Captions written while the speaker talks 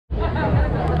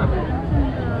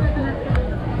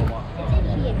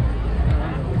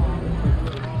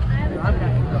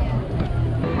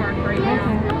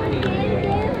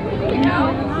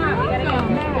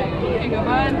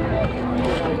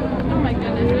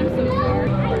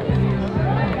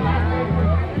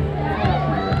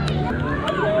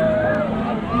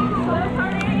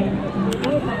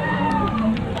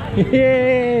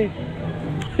Yay!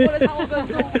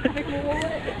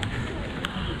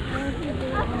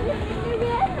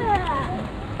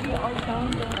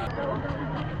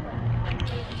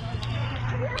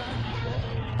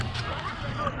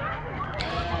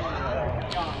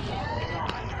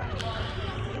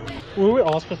 Were we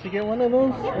all supposed to get one of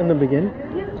those in the beginning?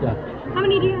 Yeah. How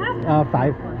many do you have?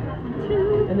 5.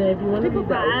 2. And then if you want to do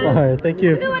that. Alright, thank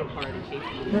you.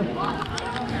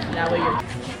 That way you're...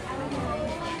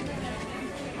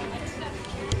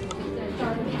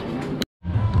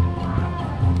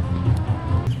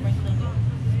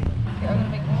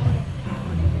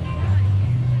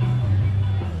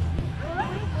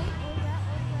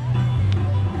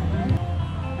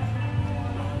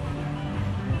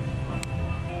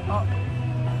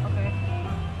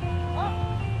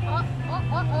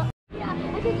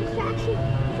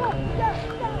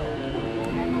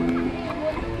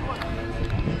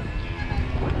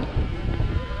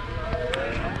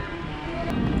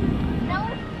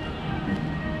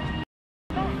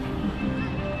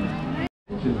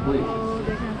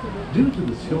 Due to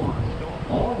the storm,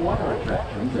 all water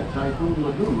attractions at Typhoon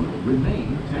Lagoon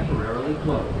remain temporarily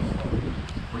closed.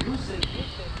 For your safety,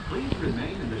 please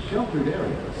remain in the sheltered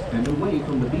areas and away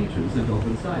from the beaches and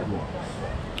open sidewalks.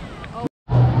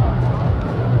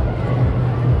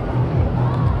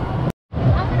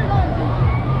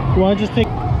 You want to just take...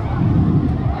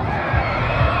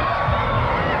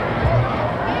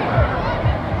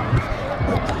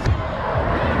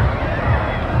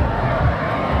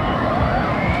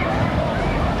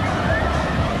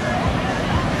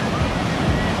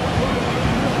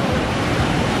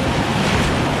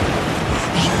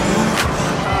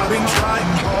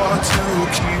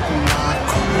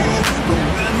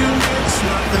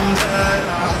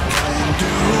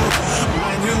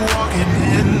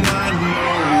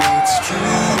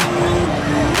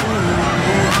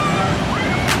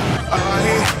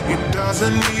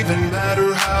 Doesn't even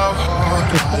matter how hard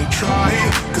I try,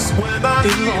 'cause when I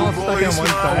hear your voice,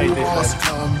 my walls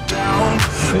come down.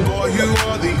 Boy, you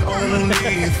are the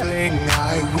only thing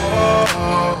I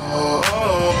want.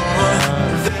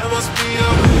 There must be a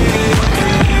way you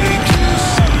can